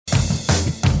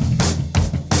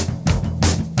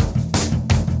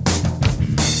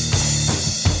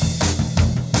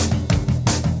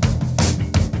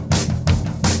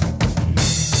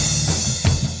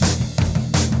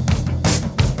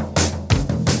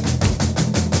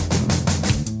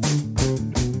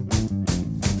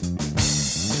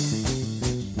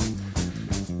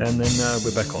And then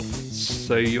we're back on.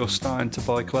 So you're starting to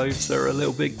buy clothes that are a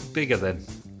little bit bigger then?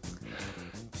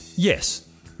 Yes.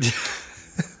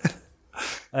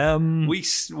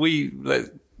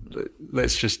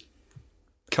 Let's just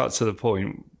cut to the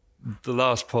point. The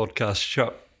last podcast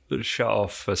shut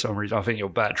off for some reason. I think your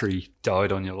battery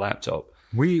died on your laptop.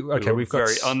 We've got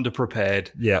very underprepared.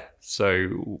 Yeah.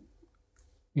 So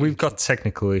we've got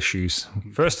technical issues.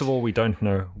 First of all, we don't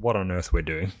know what on earth we're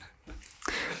doing.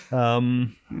 Do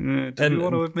we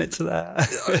want to admit to that?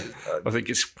 I think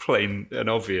it's plain and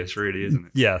obvious, really, isn't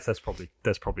it? Yeah, that's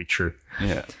probably true.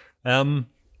 Yeah.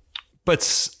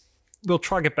 But we'll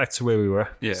try to get back to where we were.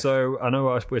 Yeah. So I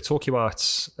know we're talking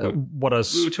about what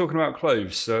us. We were talking about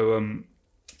clothes. So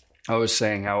I was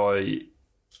saying I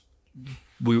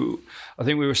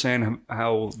think we were saying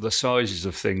how the sizes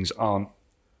of things aren't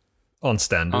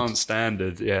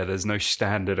standard. Yeah, there's no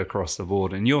standard across the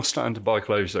board, and you're starting to buy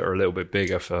clothes that are a little bit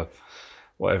bigger for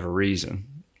whatever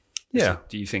reason. Yeah. So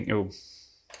do you think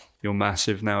you're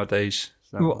massive nowadays?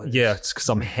 Well, yeah, it's because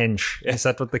I'm hench. Yeah. Is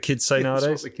that what the kids say nowadays?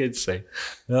 That's what the kids say.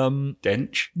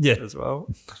 Dench, yeah, as well.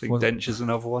 I think dench is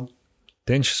another one.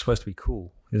 Dench is supposed to be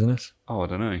cool, isn't it? Oh, I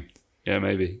don't know. Yeah,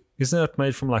 maybe. Isn't that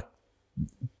made from like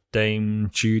Dame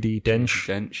Judi Dench?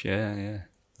 Dench, yeah.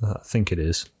 I think it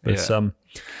is. But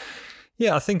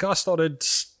yeah, I think I started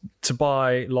to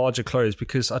buy larger clothes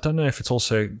because I don't know if it's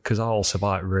also because I also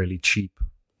buy really cheap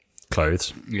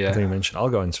clothes. Yeah, I think I mentioned I'll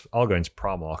go into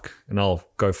Primark and I'll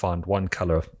go find one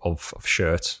color of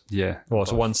shirt. Yeah, or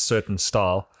it's one certain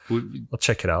style. I'll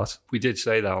check it out. We did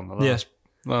say that on the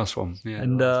last one. Yeah,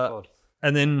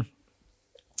 and then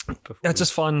I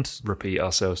just find repeat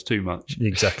ourselves too much.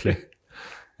 Exactly.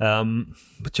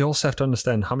 But you also have to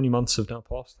understand how many months have now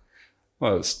passed.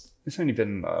 Well, it's only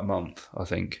been a month, I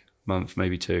think. Month,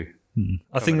 maybe two.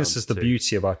 I think this is the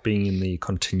beauty about being in the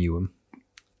continuum.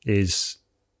 Is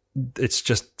it's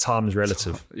just time is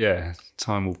relative. Yeah,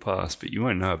 time will pass, but you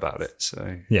won't know about it.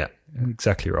 So yeah.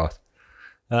 Exactly right.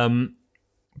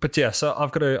 But yeah, so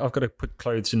I've got to put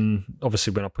clothes in.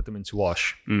 Obviously, when I put them into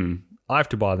wash, I have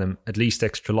to buy them at least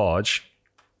extra large,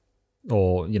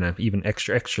 or even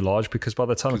extra large, because by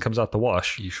the time it comes out the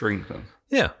wash, you shrink them.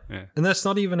 Yeah, and that's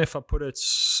not even if I put it.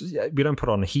 We don't put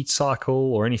it on a heat cycle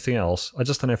or anything else. I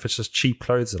just don't know if it's just cheap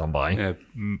clothes that I'm buying. Yeah,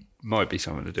 might be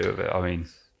something to do with it. I mean.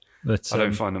 But, I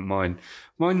don't find that mine,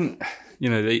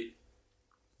 they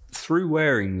through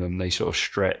wearing them, they sort of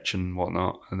stretch and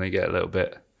whatnot, and they get a little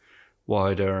bit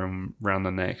wider and round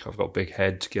the neck. I've got a big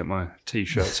head to get my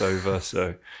t-shirts over.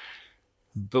 So,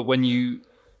 but when you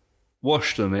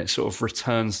wash them, it sort of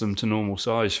returns them to normal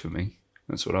size for me.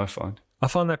 That's what I find. I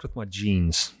find that with my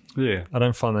jeans. Yeah, I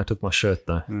don't find that with my shirt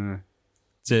though.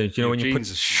 So when you put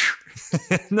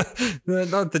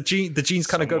no, the jeans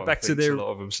kind of go back to their. A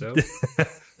lot of themselves.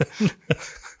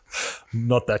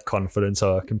 Not that confident,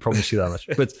 so I can promise you that much.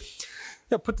 But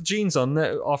yeah, put the jeans on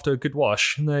after a good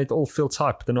wash, and they all feel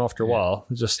tight. But then after a while,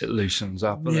 it loosens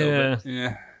up a little bit.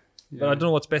 Yeah. But I don't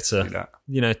know what's better.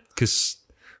 Because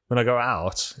when I go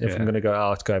out, if I'm going to go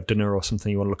have dinner or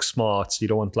something, you want to look smart. So you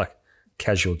don't want like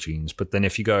casual jeans. But then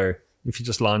if you're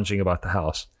just lounging about the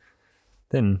house,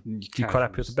 then you're quite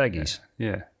happy with the baggies.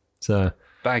 Yeah. So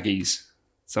baggies.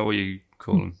 Is that what you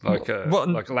call them?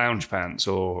 Like lounge pants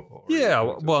or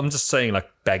well, I'm just saying like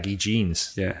baggy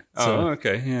jeans. Yeah. So,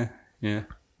 okay. Yeah.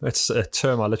 That's a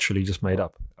term I literally just made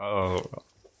up. Oh,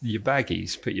 your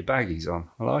baggies. Put your baggies on.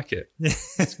 I like it.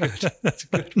 That's good. That's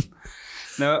good.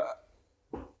 Now,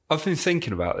 I've been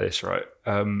thinking about this, right?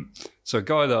 So a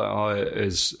guy that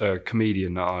is a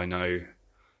comedian that I know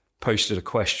posted a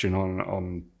question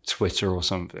on Twitter or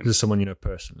something. Is this someone you know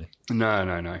personally?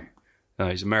 No.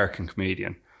 He's an American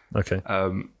comedian. Okay.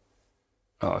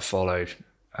 I followed.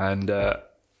 And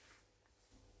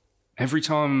every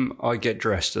time I get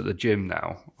dressed at the gym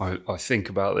now, I think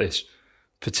about this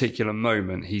particular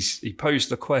moment. He posed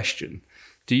the question,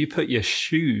 do you put your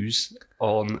shoes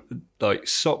on like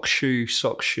sock, shoe,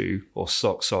 or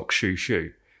sock,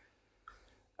 shoe?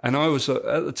 And I was,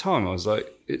 at the time, I was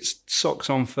like, it's socks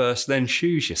on first, then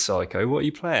shoes, you psycho. What are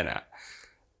you playing at?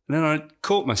 And then I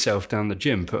caught myself down the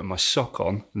gym putting my sock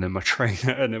on, and then my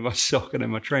trainer, and then my sock, and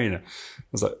then my trainer. I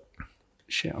was like,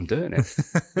 shit, I'm doing it.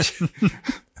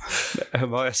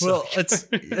 Am I a sock? Well,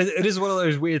 it is one of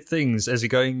those weird things as you're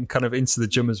going kind of into the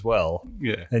gym as well.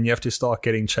 Yeah. And you have to start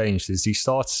getting changed, is you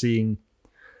start seeing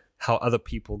how other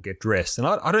people get dressed. And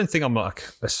I don't think I'm like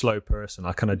a slow person.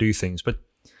 I kind of do things, but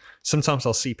sometimes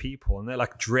I'll see people and they're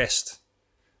like dressed.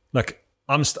 Like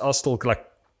I'll still like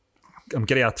I'm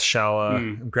getting out the shower,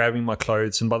 I'm grabbing my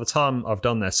clothes, and by the time I've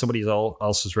done that, somebody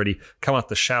else is ready. Come out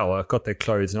the shower, got their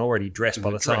clothes, and already dressed.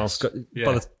 By the time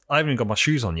I haven't even got my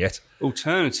shoes on yet.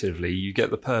 Alternatively, you get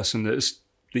the person that's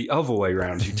the other way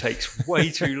around who takes way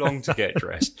too long to get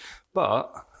dressed,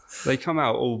 but they come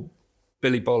out all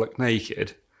Billy Bollock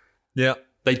naked. Yeah.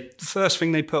 The first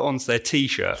thing they put on's their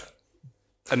t-shirt.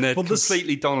 And they're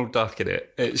completely Donald Duck in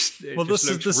it. This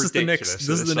is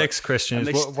the next question.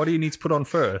 What do you need to put on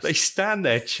first? They stand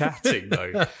there chatting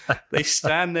though. They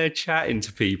stand there chatting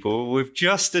to people with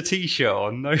just a t-shirt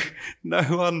on, no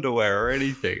underwear or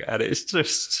anything, and it's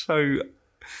just so.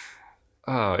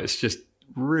 Oh, it's just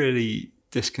really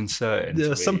disconcerting.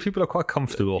 Yeah, some people are quite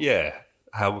comfortable. Yeah,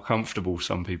 how comfortable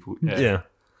some people. Yeah.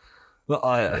 Well,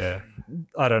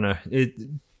 I don't know.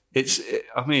 It's.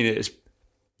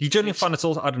 You generally find it's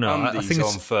all. I don't know. I think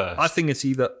it's on first. I think it's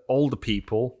either older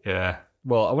people. Yeah.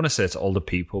 Well, I want to say it's older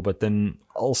people, but then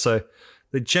also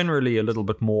they're generally a little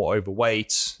bit more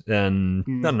overweight, and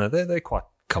I don't know. They're quite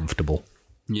comfortable.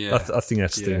 Yeah. I think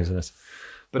that's the thing, isn't it?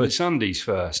 But it's undies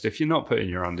first. If you're not putting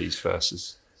your undies first,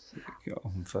 it's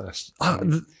on first.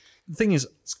 The thing is,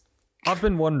 I've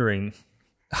been wondering,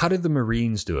 how did the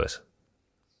Marines do it?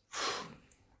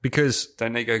 Because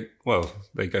don't they go? Well,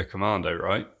 they go commando,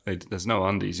 right? There's no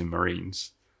undies in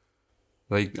Marines.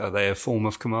 Are they a form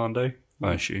of commando?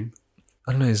 I assume.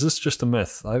 I don't know. Is this just a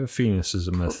myth? I have a feeling this is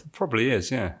a myth. Probably is,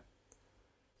 yeah.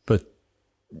 But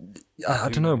I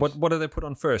don't know. What do they put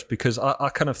on first? Because I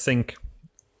kind of think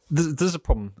this is a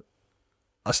problem.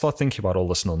 I start thinking about all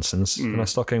this nonsense, and I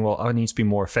start going, well, I need to be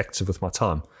more effective with my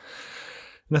time.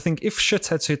 And I think if shit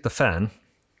had to hit the fan,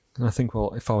 and I think,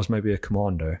 well, if I was maybe a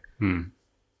commando.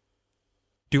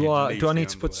 Do I need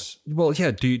to put? Well,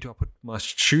 yeah. Do I put my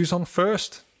shoes on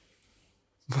first?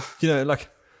 Like,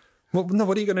 well, no.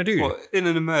 What are you going to do? Well, in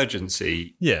an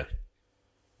emergency? Yeah.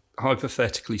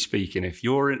 Hypothetically speaking, if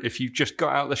you just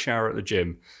got out of the shower at the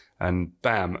gym and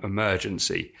bam,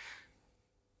 emergency,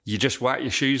 you just whack your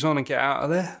shoes on and get out of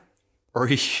there, or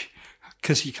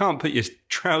because you can't put your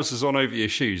trousers on over your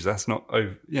shoes. That's not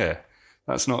over. Yeah,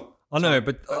 that's not. I know,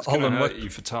 but hold on.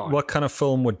 What kind of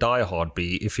film would Die Hard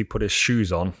be if he put his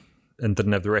shoes on and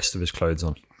didn't have the rest of his clothes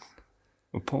on?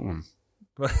 Well, porn.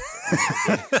 I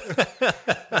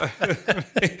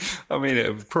mean,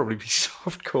 it would probably be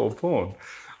softcore porn.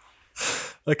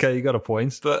 Okay, you got a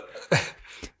point. But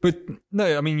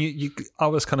no, I mean, I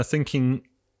was kind of thinking,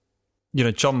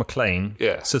 John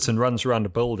McClane sits and runs around a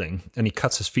building and he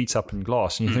cuts his feet up in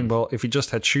glass, and you think, well, if he just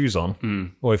had shoes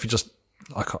on, or if he just,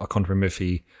 I can't remember if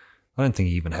he. I don't think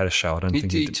he even had a shower. I don't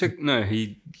think he took. No,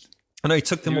 he. I know he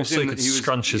took them off so he could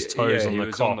scrunch his toes on the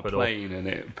carpet. On the plane, and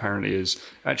it apparently is.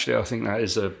 Actually, I think that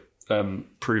is a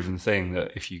proven thing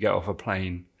that if you get off a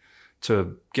plane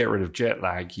to get rid of jet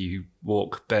lag, you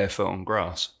walk barefoot on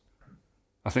grass.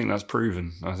 I think that's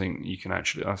proven. I think you can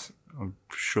actually. I'm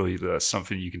sure that's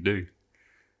something you can do.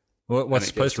 What's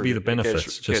supposed to be the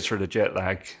benefits? It gets rid of jet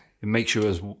lag. It makes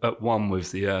you at one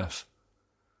with the earth.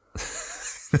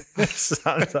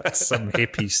 Sounds like some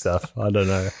hippie stuff. I don't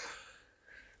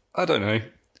know.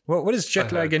 Well, what is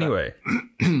jet lag anyway?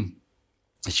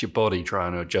 It's your body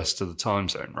trying to adjust to the time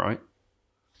zone, right?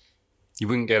 You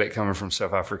wouldn't get it coming from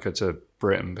South Africa to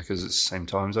Britain because it's the same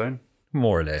time zone?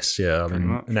 More or less, yeah. I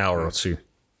mean, an hour or two.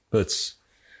 But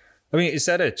is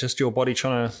that it? Just your body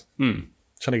trying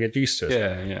to get used to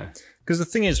it? Yeah. Because the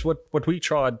thing is, what we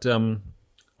tried...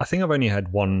 I think I've only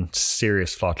had one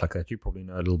serious flight like that. You probably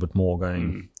know a little bit more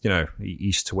going,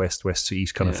 east to west, west to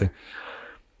east kind of thing.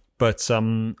 But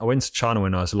I went to China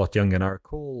when I was a lot younger, and I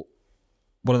recall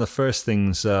one of the first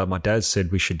things my dad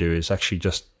said we should do is actually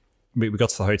just, we got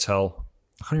to the hotel.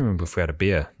 I can't remember if we had a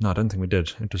beer. No, I don't think we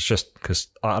did. It was just because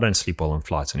I don't sleep well on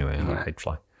flights anyway, and I hate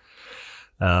flying.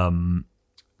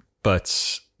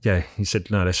 But yeah, he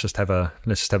said, no, let's just have a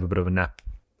bit of a nap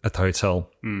at the hotel.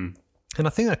 And I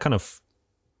think that kind of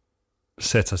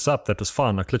set us up. That was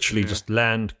fun. Like literally just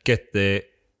land, get there,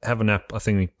 have a nap. I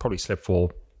think we probably slept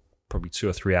for probably 2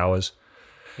 or 3 hours.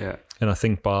 Yeah. And I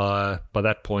think by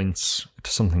that point, it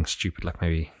was something stupid, like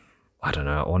maybe, I don't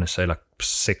know, I want to say like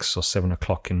 6 or 7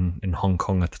 o'clock in Hong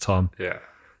Kong at the time. Yeah.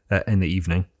 In the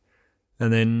evening.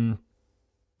 And then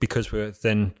because we were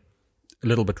then a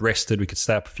little bit rested, we could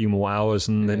stay up a few more hours,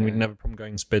 and then we'd never have a problem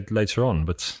going to bed later on.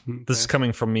 But this is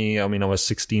coming from me. I mean, I was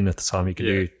 16 at the time.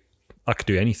 I could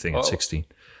do anything at 16.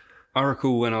 I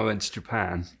recall when I went to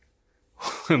Japan,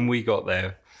 when we got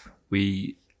there,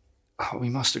 we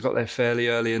must have got there fairly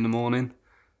early in the morning,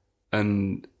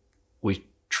 and we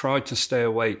tried to stay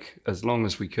awake as long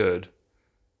as we could.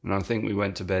 And I think we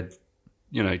went to bed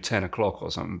 10 o'clock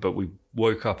or something, but we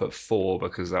woke up at 4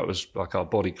 because that was like our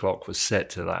body clock was set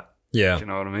to that. Yeah. Do you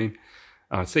know what I mean?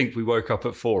 And I think we woke up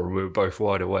at 4 and we were both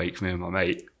wide awake, me and my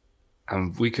mate,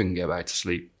 and we couldn't get back to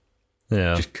sleep.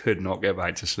 Yeah. Just could not get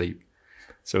back to sleep.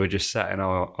 So we just sat in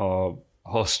our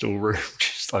hostel room,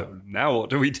 just like, now what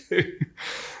do we do?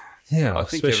 Yeah. I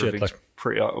think everything's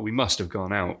pretty. We must have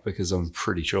gone out because I'm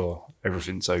pretty sure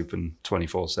everything's open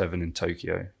 24/7 in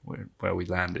Tokyo, where we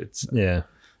landed. So, yeah.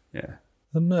 yeah.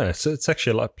 No, it's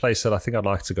actually a place that I think I'd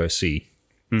like to go see.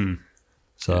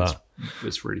 So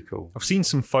it's really cool. I've seen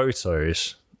some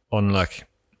photos on like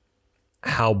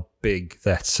how big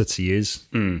that city is,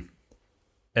 and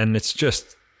it's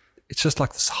just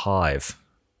like this hive.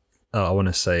 I want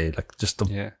to say like just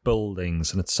the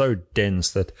buildings, and it's so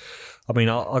dense that I mean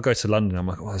I'll go to London. I'm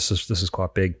like, oh, this is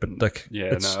quite big, but like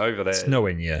over there it's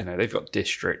nowhere near. They've got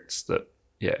districts that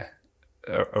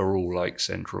are all like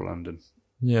central London.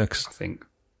 Yeah, I think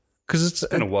because it's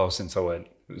been a while since I went.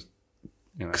 It was,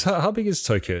 Because how big is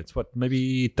Tokyo? It's what,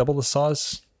 maybe double the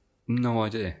size? No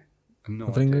idea.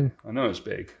 Of England? I know it's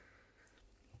big.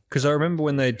 Because I remember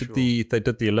when they did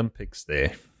the Olympics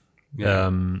there. Yeah.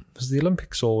 Was it the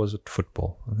Olympics or was it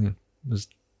football? I think it was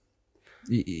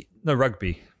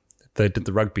rugby. They did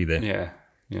the rugby there. Yeah,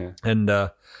 yeah. And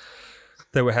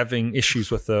they were having issues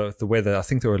with the weather. I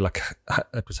think they were like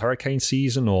it was hurricane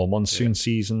season or monsoon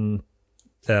season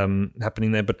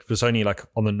happening there, but it was only like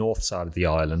on the north side of the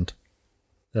island.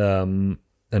 And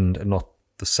not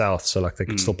the south, so like they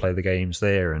could still play the games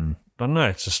there, and I don't know,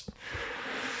 it's just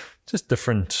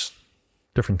different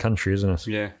country, isn't it?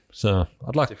 Yeah. So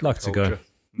I'd like to go.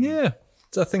 Yeah,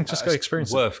 I think just go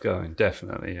experience it. Worth going,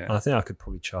 definitely. Yeah. I think I could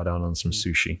probably chow down on some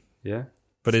sushi. Yeah.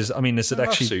 But is it I actually love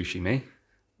sushi? Me,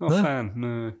 not a fan.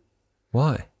 No.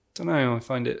 Why? Don't know. I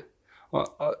find it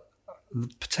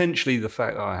potentially the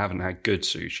fact that I haven't had good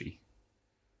sushi.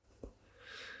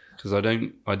 Because I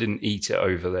didn't eat it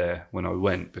over there when I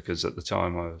went, because at the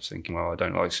time I was thinking, well, I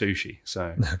don't like sushi,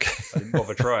 so I didn't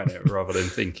bother trying it, rather than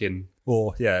thinking.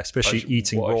 Or especially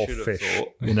eating raw fish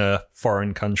in a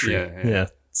foreign country. Yeah,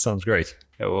 sounds great.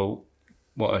 Yeah, well,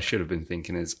 what I should have been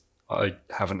thinking is I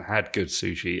haven't had good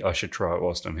sushi. I should try it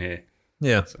whilst I'm here.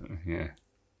 Yeah. So, yeah.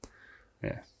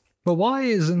 Well, why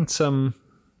isn't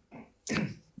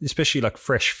especially like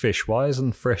fresh fish? Why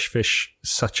isn't fresh fish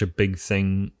such a big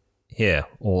thing here?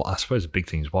 Or I suppose the big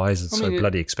thing is, why is it so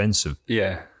bloody expensive?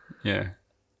 Yeah. I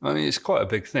mean, it's quite a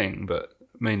big thing, but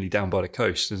mainly down by the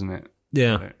coast, isn't it?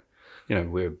 Yeah.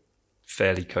 We're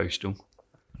fairly coastal.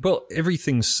 Well,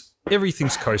 everything's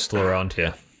coastal around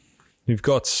here. You've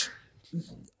got,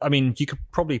 I mean, you could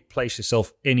probably place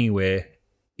yourself anywhere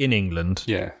in England.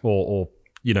 Yeah. Or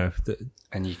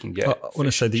and you can get I want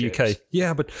to say the chips. UK.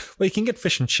 Yeah, but you can get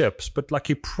fish and chips, but like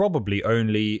you probably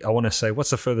only, I want to say, what's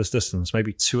the furthest distance?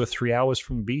 Maybe 2 or 3 hours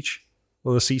from the beach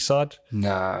or the seaside?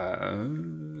 No,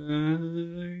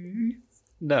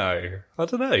 I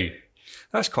don't know.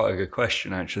 That's quite a good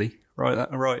question, actually. Write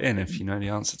that right in if you know the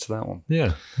answer to that one.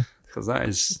 Yeah. Because that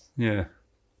is,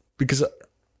 Because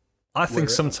I think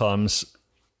sometimes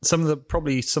I want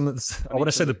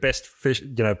to say the best fish,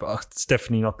 but it's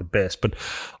definitely not the best. But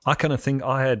I kind of think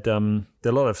I had there are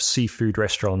a lot of seafood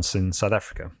restaurants in South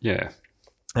Africa. Yeah.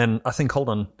 And I think, hold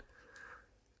on,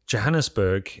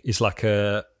 Johannesburg is like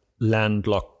a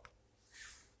landlocked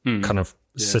kind of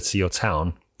city or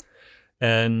town.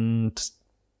 And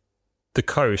the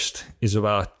coast is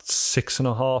about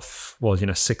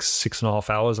 6.5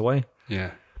 hours away.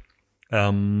 Yeah.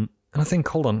 And I think,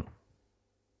 hold on,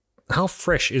 how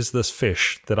fresh is this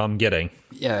fish that I'm getting?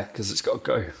 Yeah, because it's got to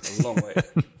go a long way.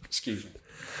 Excuse me.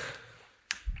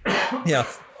 Yeah.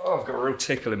 Oh, I've got a real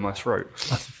tickle in my throat.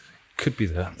 Could be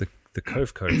the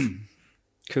Cove.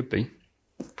 Could be.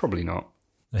 Probably not.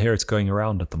 I hear it's going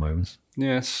around at the moment.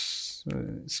 Yes,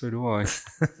 so do I.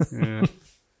 Yeah.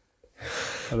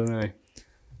 I don't know.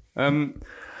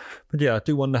 But yeah, I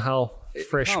do wonder how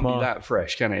fresh it can't be that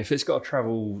fresh, can it? If it's got to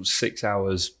travel 6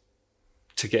 hours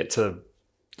to get to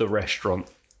the restaurant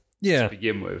to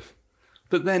begin with.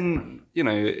 But then,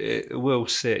 it will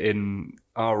sit in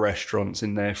our restaurants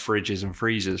in their fridges and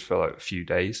freezers for like a few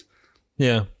days.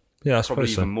 Yeah, I Probably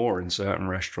suppose even more in certain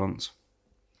restaurants.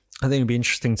 I think it'd be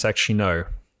interesting to actually know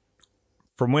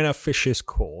from when a fish is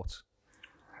caught.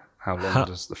 How long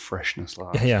does the freshness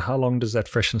last? Yeah, how long does that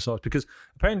freshness last? Because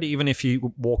apparently even if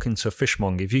you walk into a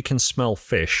fishmonger, if you can smell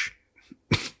fish,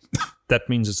 that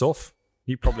means it's off.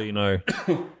 You probably know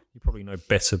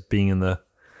better being in the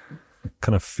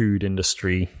kind of food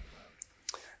industry.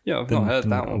 Yeah, I've not heard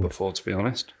that one before, to be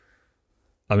honest.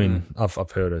 I mean, I've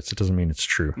heard it. It doesn't mean it's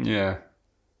true. Yeah.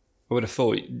 I would have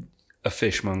thought a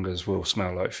fishmonger's will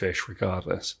smell like fish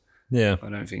regardless. Yeah. I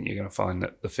don't think you're going to find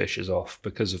that the fish is off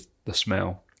because of the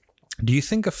smell. Do you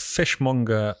think a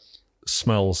fishmonger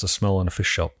smells a smell in a fish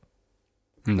shop?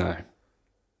 No.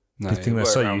 Do you think they're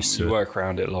so used to it? You work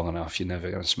around it long enough, you're never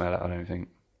going to smell it, I don't think.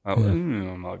 I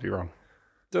might be wrong.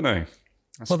 Don't know.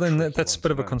 Well, then that's a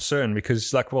bit of a concern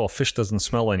because, like, well, fish doesn't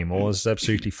smell anymore. It's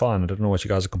absolutely fine. I don't know what you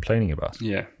guys are complaining about.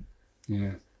 Yeah.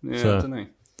 So, I don't know.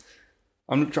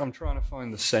 I'm trying to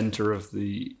find the centre of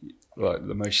the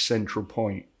most central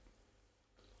point.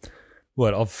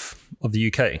 What, of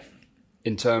the UK?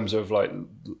 In terms of, like,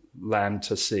 land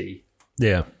to sea.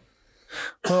 Yeah.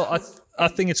 Well, I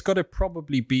think it's got to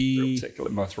probably be... Real tickle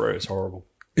in my throat, it's horrible.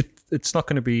 It's not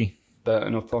going to be...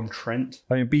 Burton upon Trent.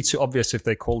 I mean, it'd be too obvious if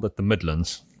they called it the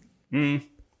Midlands. You'd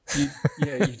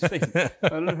think. I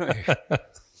don't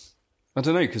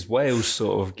know. Because Wales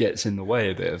sort of gets in the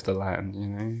way a bit of the land, you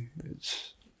know.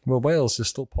 Well, Wales is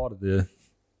still part of the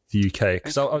UK.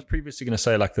 Because I was previously going to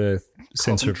say, like, the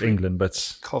centre of England,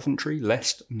 but... Coventry,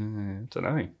 Leicester? No, I don't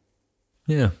know.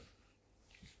 Yeah.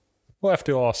 We'll have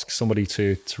to ask somebody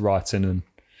to write in and...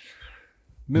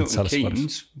 Milton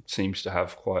Keynes seems to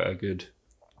have quite a good...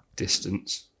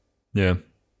 distance. Yeah.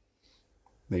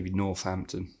 Maybe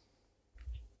Northampton.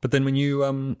 But then when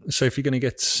you so if you're going to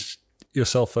get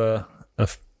yourself a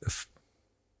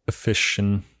fish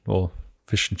and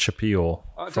chippy or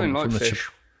I don't like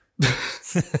fish.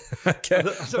 Okay.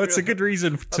 That's a good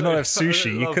reason to not have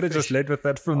sushi. You could have just led with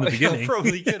that from the beginning. I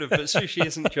probably could have, but sushi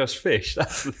isn't just fish.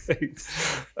 That's the thing.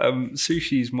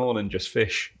 Sushi is more than just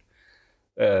fish,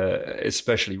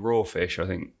 especially raw fish. I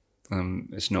think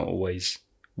it's not always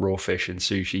raw fish and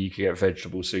sushi. You can get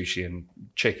vegetable sushi and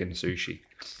chicken sushi.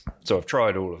 So I've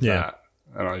tried all of that,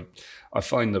 and I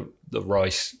find the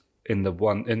rice in the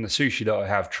sushi that I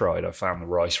have tried, I found the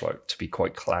rice to be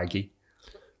quite claggy.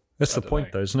 That's the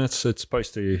point, though, isn't it? So it's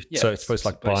supposed to. Yeah, so it's supposed to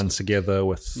like bind together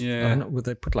with. Yeah. I don't know,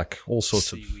 they put like all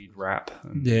sorts of seaweed wrap.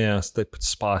 So they put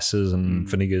spices and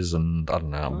vinegars and I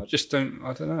don't know.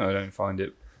 I don't know. I don't find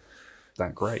it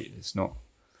that great. It's not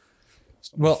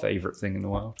my favourite thing in the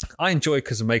world. I enjoy it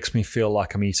because it makes me feel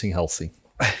like I'm eating healthy.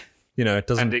 You know, it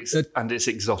doesn't. and it's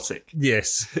exotic.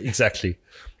 Yes, exactly.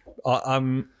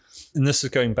 And this is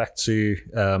going back to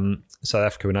South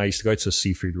Africa when I used to go to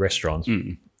seafood restaurants.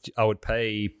 I would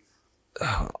pay.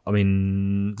 I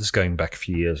mean, this is going back a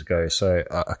few years ago, so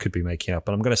I could be making up,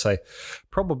 but I'm going to say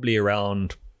probably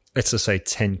around, let's just say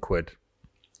 10 quid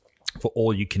for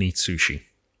all you can eat sushi.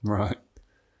 Right.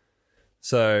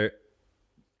 So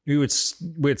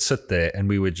we'd sit there and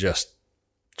we would just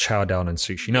chow down on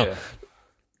sushi. Now,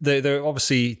 they're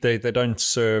obviously, they don't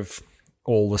serve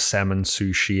all the salmon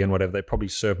sushi and whatever. They probably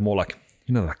serve more like,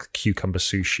 you know, like cucumber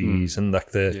sushis and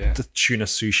like the tuna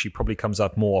sushi probably comes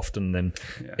out more often than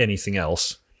anything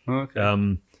else. Okay.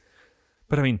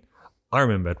 But I mean, I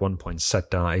remember at one point sat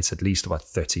down, I ate at least about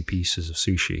 30 pieces of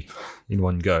sushi in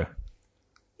one go.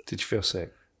 Did you feel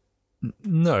sick?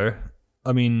 No.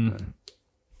 I mean,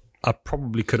 I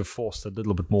probably could have forced a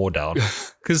little bit more down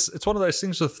because it's one of those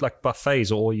things with like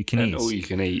buffets or all you can eat. All you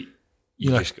can eat.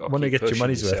 You just got to when they get your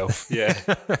money's worth. Yeah.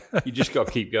 You just got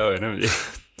to keep going, haven't you?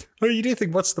 Well, you do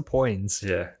think, what's the point?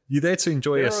 Yeah. You're there to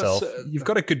enjoy yourself. You've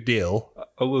got a good deal.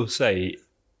 I will say,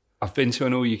 I've been to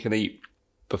an all-you-can-eat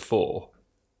before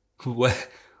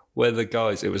where the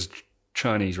guys, it was a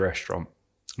Chinese restaurant.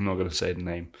 I'm not going to say the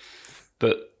name.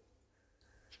 But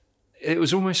it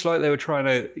was almost like they were trying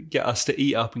to get us to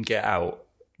eat up and get out.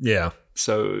 Yeah.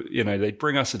 So, you know, they'd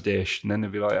bring us a dish and then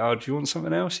they'd be like, oh, do you want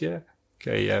something else? Yeah.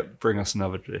 Okay, yeah, bring us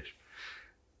another dish.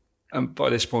 And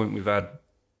by this point, we've had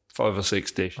 5 or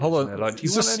 6 dishes. Hold on. They're like, do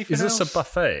you want anything else? Is this else? a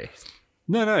buffet?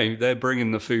 No, they're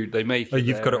bringing the food. They make it. Oh,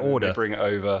 you've got to order. They bring it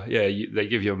over. Yeah, they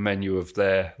give you a menu of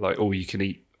their like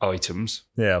all-you-can-eat items.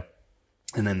 Yeah.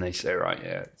 And then they say, right,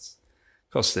 yeah, it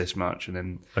costs this much. And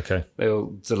then okay,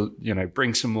 they'll, you know,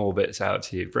 bring some more bits out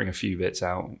to you. Bring a few bits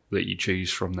out that you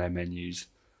choose from their menus.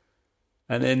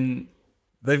 And then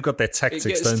they've got their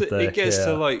tactics, don't they? It gets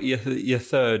to like your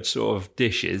third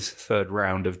third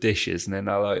round of dishes, and then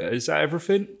they're like, "Is that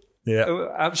everything?" Yeah,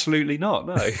 oh, absolutely not.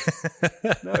 No,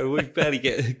 no, we've barely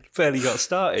got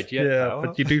started yet. Yeah,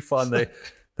 but you do find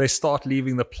they start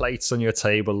leaving the plates on your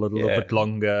table a little bit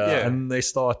longer, and they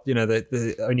start, you know,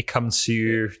 they only come to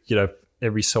you, you know,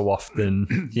 every so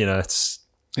often. You know, it's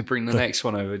they bring the next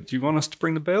one over. Do you want us to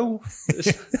bring the bill?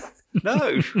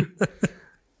 No.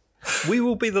 We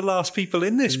will be the last people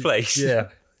in this place. Yeah.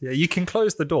 Yeah, you can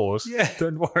close the doors. Yeah.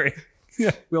 Don't worry.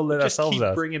 Yeah, we'll let ourselves keep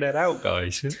out. Bringing it out,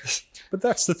 guys. But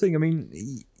that's the thing. I mean,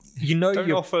 you know,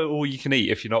 don't offer all you can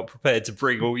eat if you're not prepared to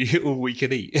bring all we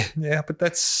can eat. Yeah, but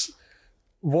that's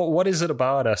what is it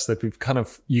about us that we've kind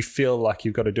of, you feel like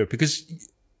you've got to do it? Because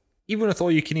even with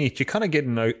all you can eat, you kind of get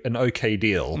an okay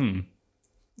deal.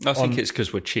 I think it's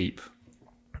because we're cheap.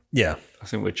 Yeah. I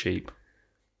think we're cheap.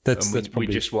 That's probably...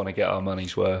 We just want to get our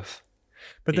money's worth.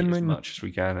 But then as much as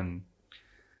we can. And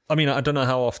I mean, I don't know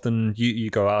how often you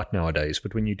go out nowadays,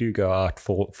 but when you do go out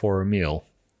for a meal,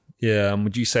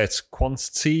 would you say it's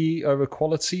quantity over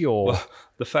quality, or? Well,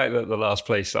 the fact that the last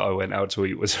place that I went out to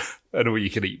eat was an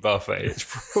all-you-can-eat buffet. It's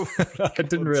probably I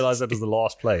didn't realise that was the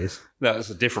last place. No, it's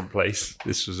a different place.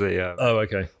 This was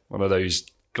okay, one of those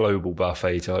global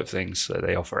buffet type things. So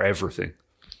they offer everything.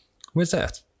 Where's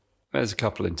that? There's a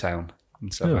couple in town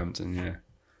in Southampton.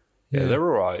 Yeah, they're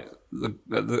all right.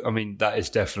 I mean, that is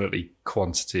definitely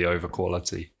quantity over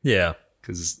quality. Yeah,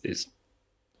 because it's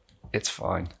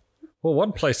fine. Well,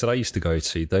 one place that I used to go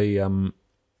to, there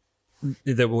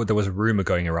was a rumor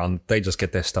going around they just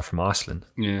get their stuff from Iceland.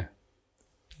 Yeah,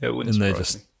 it wouldn't and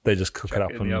surprise me. they just cook it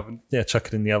up in the oven. Yeah, chuck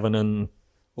it in the oven and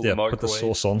put the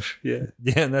sauce on. Yeah,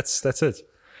 and that's it.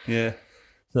 Yeah.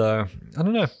 So I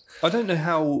don't know. I don't know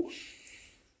how,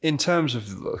 in terms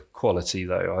of the quality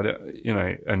though, I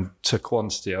don't, and to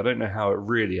quantity, I don't know how it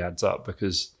really adds up,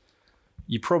 because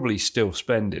you're probably still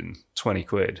spending 20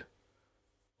 quid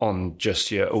on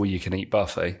just your all-you-can-eat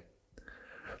buffet.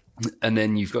 And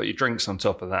then you've got your drinks on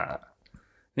top of that.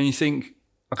 And you think,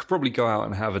 I could probably go out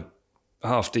and have a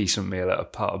half-decent meal at a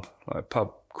pub, like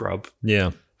pub grub,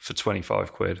 for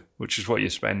 25 quid, which is what you're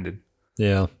spending.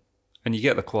 Yeah. And you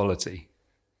get the quality.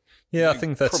 Yeah, I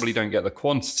think that's... probably don't get the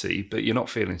quantity, but you're not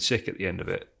feeling sick at the end of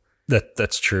it.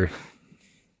 That's true.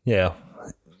 Yeah.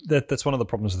 That's one of the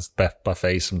problems with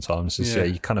buffets sometimes, is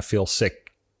you kind of feel sick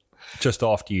just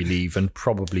after you leave, and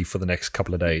probably for the next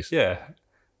couple of days. Yeah.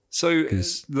 So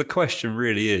the question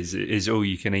really is all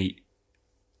you can eat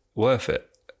worth it?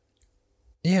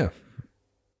 Yeah.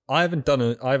 I haven't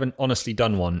honestly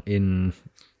done one in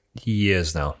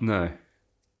years now. No.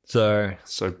 So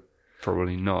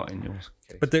probably not in yours.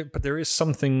 But there is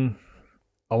something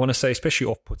I want to say, especially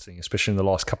off-putting, especially in the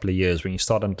last couple of years, when you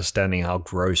start understanding how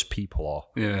gross people are.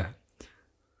 Yeah.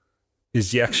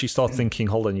 Is you actually start thinking,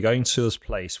 hold on, you're going to this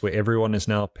place where everyone is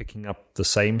now picking up the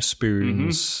same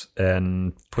spoons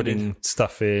and putting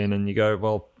stuff in, and you go,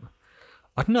 well,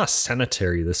 I don't know how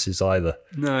sanitary this is either.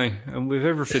 No, and with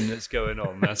everything that's going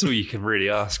on, that's all you can really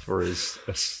ask for, is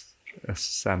a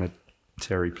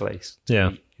sanitary place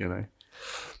to eat,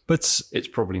 But it's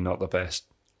probably not the best.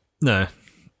 No.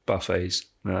 Buffets,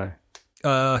 no.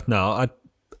 No,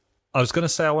 I was going to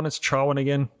say I wanted to try one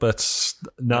again, but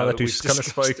now that we've kind of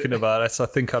spoken about it, I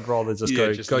think I'd rather just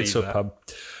go to a pub.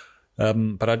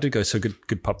 But I did go to a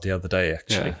good pub the other day,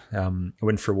 actually. Yeah. I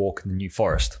went for a walk in the New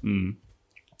Forest.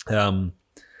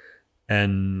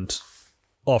 And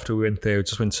after we went there, we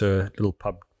just went to a little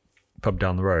pub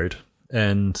down the road,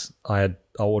 and I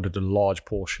ordered a large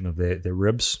portion of their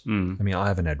ribs. I mean, I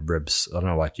haven't had ribs, I don't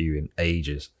know about you, in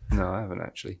ages. No, I haven't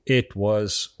actually. It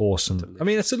was awesome. Delicious. I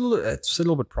mean, it's a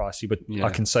little bit pricey, but I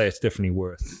can say it's definitely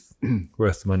worth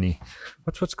the money.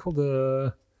 What's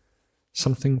called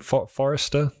something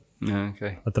Forester? Yeah,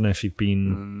 okay. I don't know if you've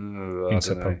been. I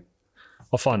don't know.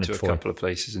 I'll find it for a couple of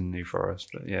places in New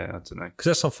Forest, but yeah, I don't know. Because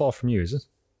that's not far from you, is it?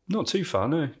 Not too far,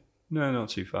 no. No, not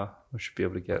too far. I should be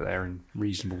able to get there in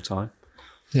reasonable time.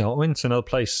 Yeah, I went to another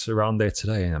place around there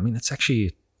today. I mean, it's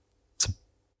a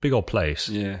big old place.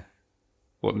 Yeah.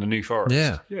 What, in the New Forest?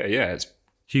 Yeah. Yeah, it's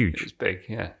huge. It's big,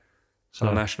 yeah. It's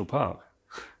a national park.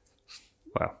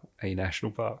 Well, a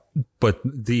national park. But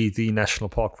the national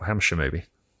park for Hampshire, maybe?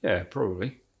 Yeah,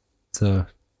 probably. So,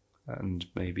 and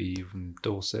maybe even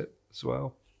Dorset as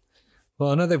well.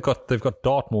 Well, I know they've got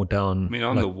Dartmoor down. I mean,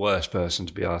 I'm the worst person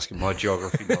to be asking. My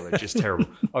geography knowledge is terrible.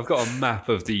 I've got a map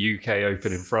of the UK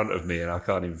open in front of me, and I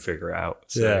can't even figure it out.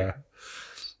 So. Yeah,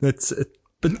 but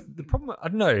the problem, I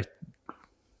don't know.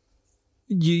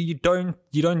 You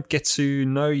don't get to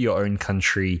know your own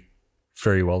country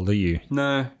very well, do you?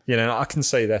 No. I can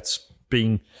say that's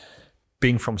being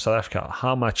from South Africa.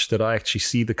 How much did I actually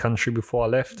see the country before I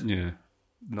left? Yeah,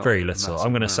 very little.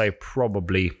 I'm going to say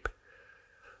probably.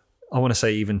 I want to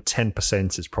say even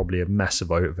 10% is probably a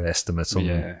massive overestimate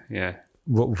on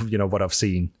what I've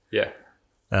seen. Yeah.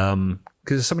 Because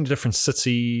there's so many different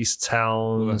cities,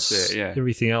 towns,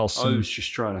 everything else. I was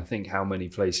just trying to think how many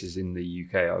places in the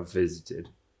UK I've visited.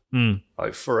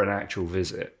 Like for an actual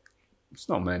visit. It's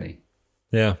not many.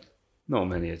 Yeah. Not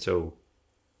many at all.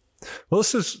 Well,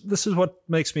 this is what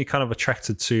makes me kind of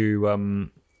attracted to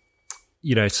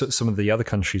some of the other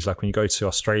countries, like when you go to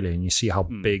Australia and you see how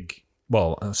big.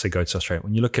 Well, I'll say go to Australia.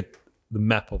 When you look at the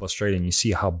map of Australia and you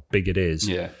see how big it is,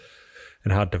 and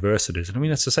how diverse it is. And I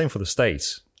mean, it's the same for the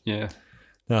States. Yeah.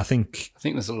 I think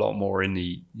there's a lot more in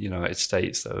the United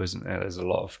States, though, isn't there? There's a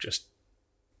lot of just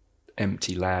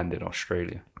empty land in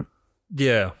Australia.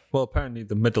 Yeah. Well, apparently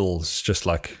the middle's just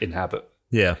like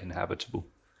inhabitable.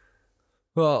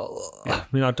 Well, I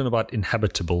mean, I don't know about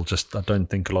inhabitable. Just I don't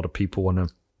think a lot of people want to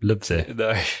live there.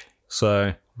 No.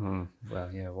 So. Well,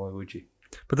 yeah. Why would you?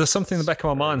 But there's something in the back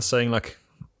of my mind saying like,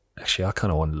 actually, I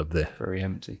kind of want to live there. Very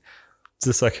empty. It's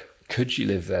just like, could you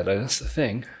live there though? That's the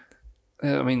thing.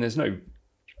 I mean, there's no.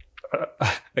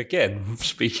 Again,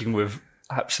 speaking with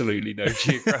absolutely no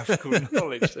geographical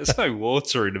knowledge, there's no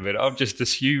water in the middle. I'm just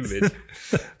assuming.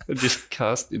 I'm just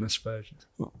casting aspersions.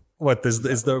 What?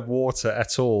 There's no water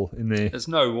at all in there. There's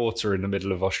no water in the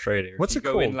middle of Australia. What's if it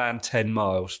you called? Go inland 10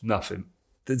 miles, nothing.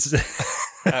 It's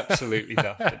Absolutely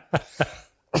nothing.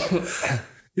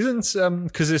 Isn't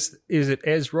because is it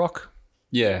Ayers Rock?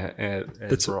 Yeah,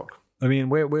 Ayers Rock. I mean,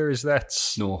 where is that?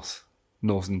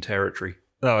 Northern Territory.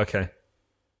 Oh, okay.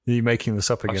 Are you making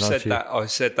this up again? I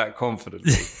said that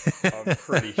confidently. I'm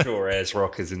pretty sure Ayers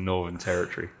Rock is in Northern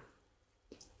Territory.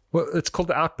 Well, it's called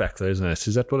the Outback, though, isn't it?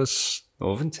 Is that what it's?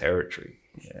 Northern Territory.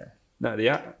 Yeah. No,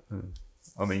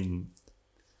 I mean,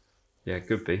 yeah, it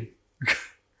could be.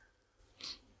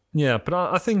 Yeah, but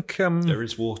I think there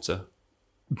is water.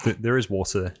 There is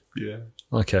water there. Yeah.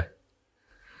 Okay.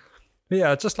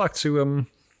 Yeah, I'd just like to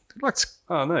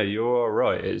Oh no, you're all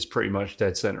right. It's pretty much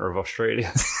dead centre of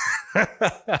Australia,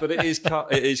 but it is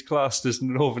classed as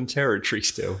Northern Territory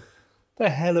still. The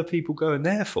hell are people going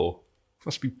there for?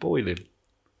 Must be boiling.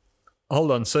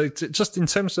 Hold on. So just in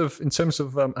terms of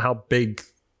how big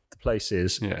the place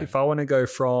is, if I want to go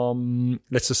from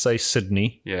let's just say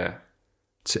Sydney, to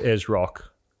Ayers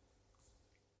Rock,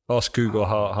 ask Google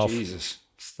how Jesus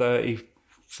 30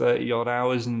 odd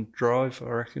hours and drive, I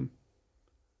reckon.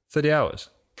 30 hours.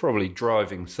 Probably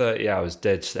driving 30 hours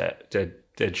dead.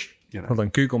 Hold on,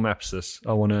 Google Maps this.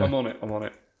 I'm on it. I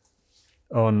want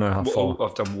to know how far.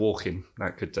 I've done walking.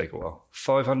 That could take a while.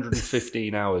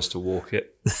 515 hours to walk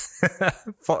it.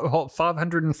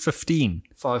 515?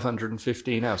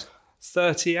 515 hours.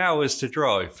 30 hours to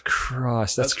drive.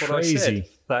 Christ, that's what crazy. I said.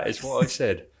 That is what I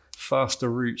said. Faster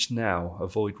routes now.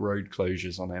 Avoid road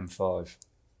closures on M5.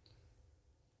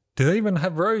 Do they even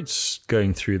have roads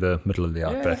going through the middle of the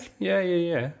outback?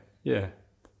 Yeah.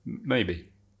 Maybe.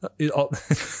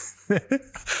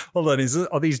 Hold on,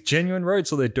 are these genuine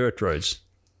roads or are they dirt roads?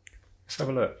 Let's have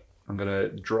a look. I'm going to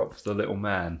drop the little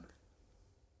man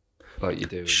like you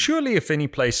do. Surely if any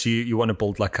place you want to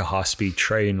build like a high-speed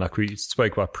train like we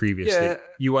spoke about previously,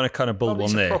 you want to kind of build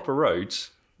one there. These are proper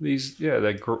roads. These,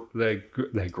 they're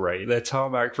great. They're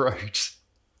tarmac roads.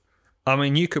 I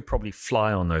mean, you could probably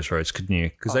fly on those roads, couldn't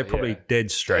you? Because they're probably dead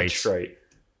straight. Dead straight.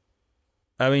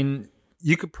 I mean,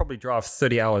 you could probably drive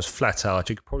 30 hours flat out.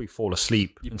 You could probably fall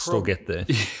asleep and still get there.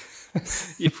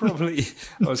 You probably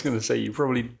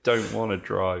don't want to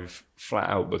drive flat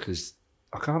out because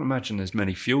I can't imagine there's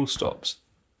many fuel stops.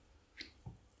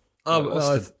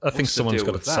 I think someone's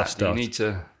got it sussed out.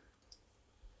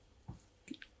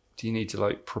 Do you need to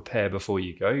like prepare before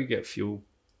you go? You get fuel.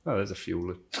 Oh, there's a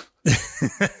fuel.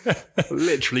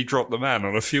 Literally drop the man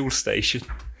on a fuel station.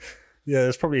 Yeah,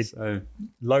 there's probably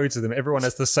loads of them. Everyone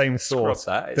has the same thought.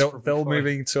 They're all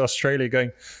moving to Australia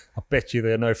going, I bet you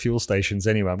there are no fuel stations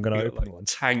anyway. I'm going to open one.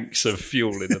 Tanks of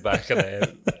fuel in the back of their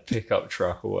pickup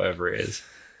truck or whatever it is.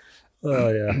 Oh,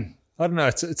 yeah. I don't know.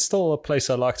 It's still a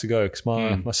place I'd like to go because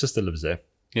my sister lives there.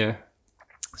 Yeah.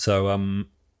 So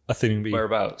I think...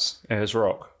 Whereabouts? Ayers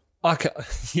Rock?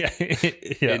 Yeah.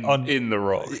 In the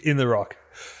Rock. In the Rock.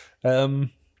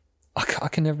 I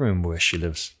can never remember where she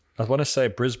lives. I want to say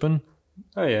Brisbane.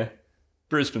 Oh, yeah.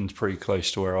 Brisbane's pretty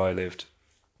close to where I lived.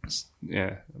 It's,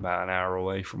 about an hour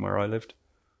away from where I lived.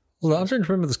 Well, I don't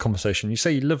remember this conversation. You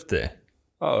say you lived there.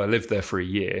 Oh, I lived there for a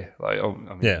year.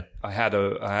 I had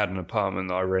an apartment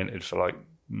that I rented for like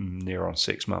near on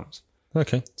 6 months.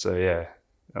 Okay. So, yeah,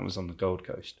 that was on the Gold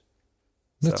Coast.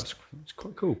 So it's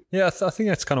quite cool. Yeah, I think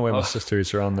that's kind of where my sister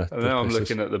is around there. Now I'm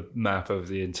looking at the map of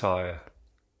the entire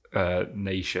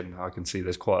nation. I can see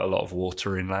there's quite a lot of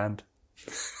water inland,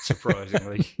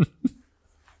 surprisingly.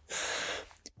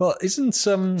 Well, isn't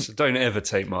So don't ever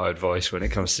take my advice when it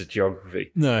comes to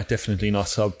geography. No, definitely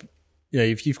not.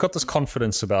 You've got this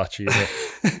confidence about you.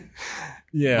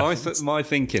 Yeah. My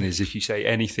thinking is if you say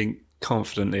anything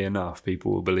confidently enough,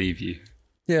 people will believe you.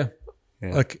 Yeah.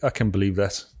 I can believe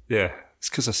that. Yeah. It's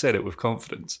because I said it with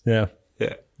confidence. Yeah.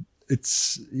 Yeah.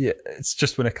 It's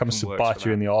just when it comes to bite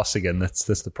you in the arse again, that's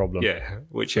the problem. Yeah,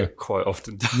 which it quite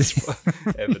often does,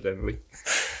 evidently.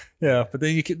 Yeah, but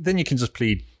then you can just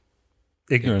plead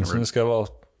ignorance and just go,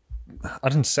 well, I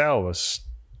didn't say I was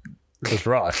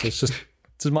right. It's just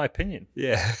This is my opinion.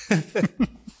 Yeah.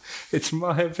 It's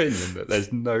my opinion that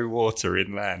there's no water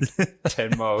inland,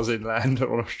 10 miles inland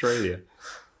on Australia.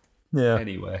 Yeah.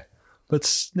 Anywhere.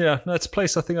 But yeah, no, it's a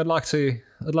place I think I'd like to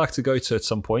go to at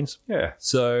some point. Yeah.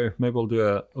 So maybe we'll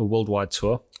do a worldwide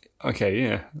tour. Okay,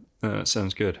 yeah. That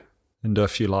sounds good. And do a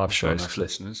few live Got shows. enough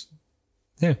listeners.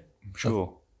 Yeah. I'm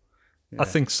sure. I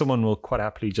think someone will quite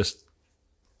happily just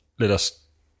let us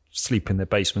sleep in their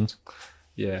basement.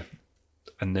 Yeah.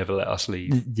 And never let us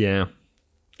leave. Yeah.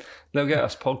 They'll get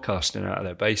us podcasting out of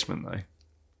their basement, though.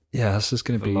 Yeah, this is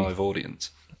going to For be... live audience.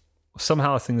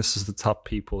 Somehow I think this is the type of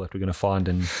people that we're going to find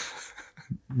in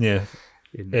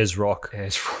Ayers Rock.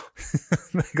 Ayers Rock.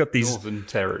 They got these Northern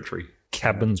Territory.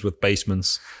 cabins with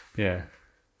basements. Yeah.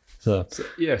 So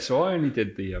So I only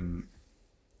did the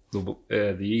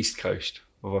East Coast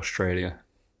of Australia,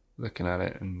 looking at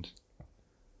it, and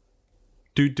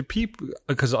do people...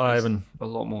 Because I haven't a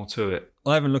lot more to it.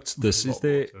 looked at this.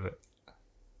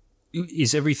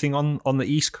 Is everything on the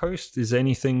East Coast? Is there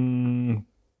anything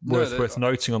worth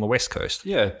noting on the West Coast?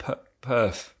 Yeah,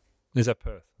 Perth. Is that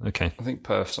Perth? Okay. I think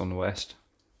Perth's on the west.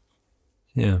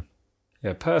 Yeah.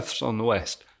 Yeah, Perth's on the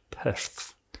west.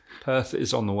 Perth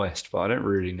is on the west, but I don't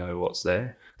really know what's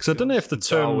there. Because I don't know if the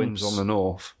term... Darwin's on the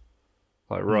north,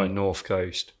 like north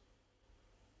coast.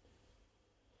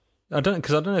 I don't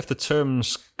know if the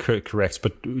term's correct,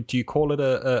 but do you call it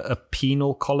a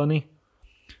penal colony?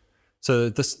 So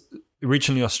this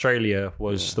originally Australia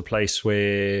was the place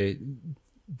where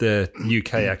the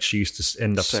UK actually used to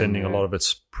end up sending a lot of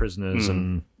its prisoners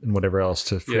and whatever else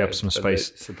to free up some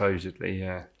space. Supposedly,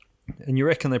 yeah. And you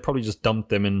reckon they probably just dumped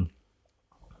them in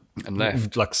and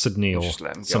left, like Sydney or just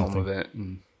let them get something. on with it.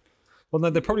 And, well, no,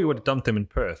 they probably would have dumped them in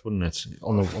Perth, wouldn't it?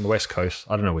 On the west coast.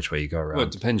 I don't know which way you go around. well,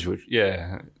 it depends which.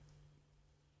 Yeah,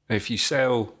 if you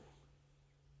sail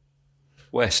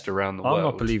west around the world, I'm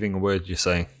not believing a word you're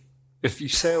saying. If you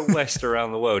sail west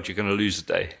around the world, you're going to lose a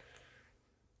day.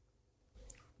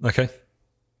 Okay.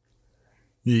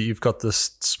 You've got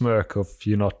this smirk of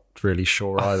you're not really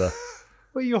sure either.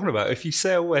 What are you on about? If you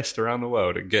sail west around the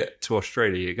world and get to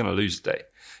Australia, you're going to lose a day.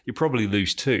 You probably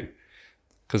lose two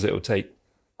because it will take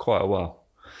quite a while.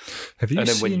 Have you and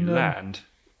then seen, when you land,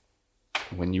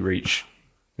 when you reach,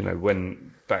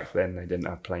 when back then they didn't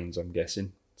have planes, I'm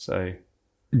guessing. So,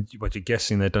 what you're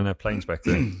guessing they don't have planes back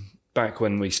then? Back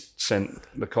when we sent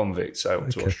the convicts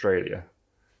out to Australia.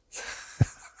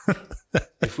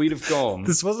 If we'd have gone...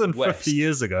 This wasn't west, 50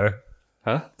 years ago.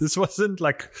 Huh? This wasn't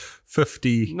like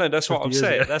 50... No, that's what I'm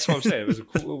saying. ago. That's what I'm saying.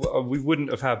 We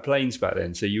wouldn't have had planes back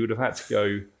then, so you would have had to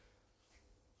go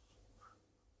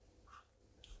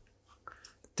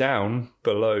down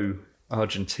below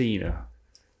Argentina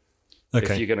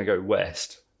if you're going to go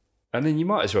west. And then you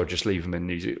might as well just leave them in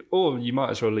New Zealand. Or you might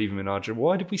as well leave them in Argentina.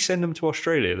 Why did we send them to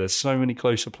Australia? There's so many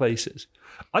closer places.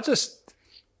 I don't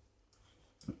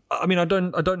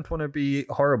want to be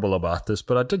horrible about this,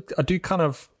 but I do kind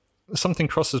of... Something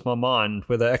crosses my mind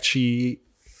where they actually...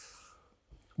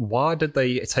 Why did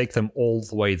they take them all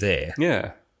the way there?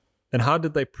 Yeah. And how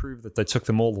did they prove that they took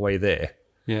them all the way there?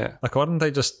 Yeah. Like, why didn't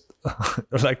they just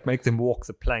make them walk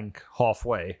the plank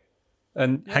halfway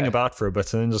and hang about for a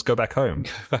bit and then just go back home?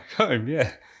 Back home,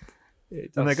 yeah.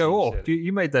 And they go, "Oh,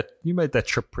 you made that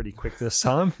trip pretty quick this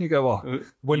time." You go, "Oh,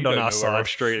 wind on our side."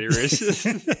 Australia is.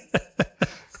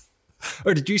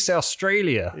 Oh, did you say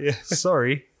Australia? Yeah.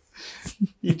 Sorry.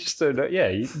 You just don't know.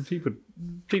 Yeah,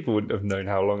 people wouldn't have known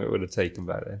how long it would have taken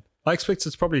back then. I expect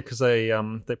it's probably because they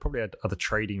probably had other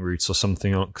trading routes or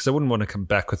something, because they wouldn't want to come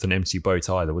back with an empty boat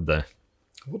either, would they?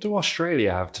 What do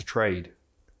Australia have to trade?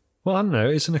 Well, I don't know.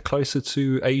 Isn't it closer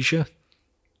to Asia?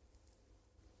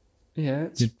 Yeah,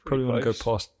 it's You'd probably want to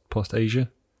go past Asia.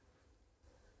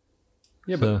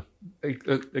 Yeah, so,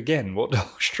 but again, what does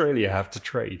Australia have to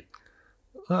trade?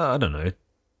 I don't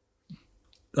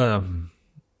know.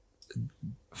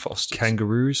 Fosters.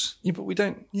 Kangaroos. Yeah, but we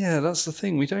don't. Yeah, that's the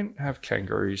thing. We don't have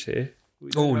kangaroos here.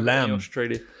 We don't have lamb. any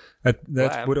Australia. That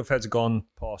Lamb. would have had to gone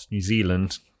past New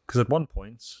Zealand, because at one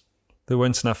point there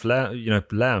weren't enough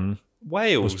lamb.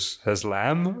 Wales has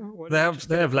lamb. They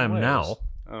have lamb now.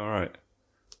 All right.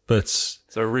 But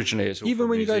So originally, it's all even from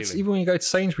when New you go Zealand. even when you go to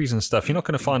Sainsbury's and stuff, you're not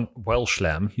going to find Welsh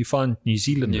lamb. You find New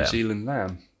Zealand New lamb. Zealand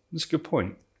lamb. That's a good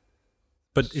point.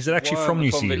 But is it actually Why from aren't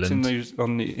New the convicts Zealand?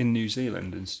 in New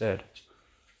Zealand instead?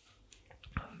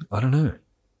 I don't know.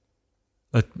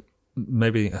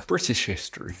 Maybe British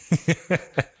history.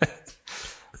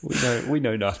 We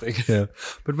know nothing. Yeah.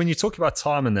 But when you talk about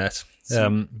time and that,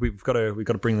 we've got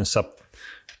to bring this up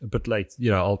a bit late.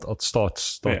 I'll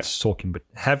start talking. But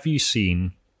have you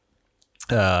seen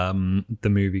the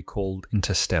movie called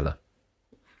Interstellar?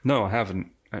 No, I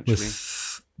haven't actually.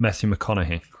 Matthew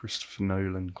McConaughey. Christopher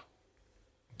Nolan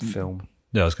film.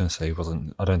 Yeah, I was going to say he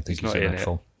wasn't. I don't think he's in that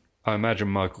film. I imagine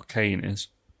Michael Caine is.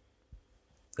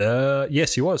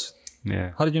 Yes, he was.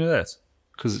 Yeah. How did you know that?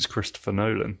 Because it's Christopher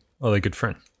Nolan. Oh, they're good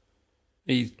friends.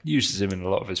 He uses him in a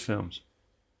lot of his films.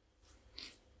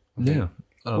 Yeah.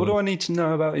 What do I need to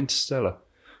know about Interstellar?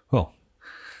 Well,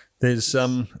 there's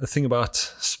a thing about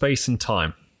space and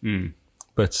time,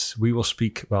 but we will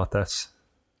speak about that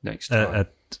next time.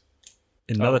 at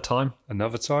another time.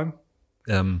 Another time?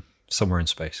 Somewhere in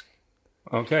space.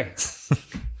 Okay.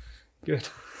 Good.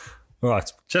 All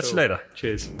right. Chat to you later.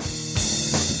 Cheers.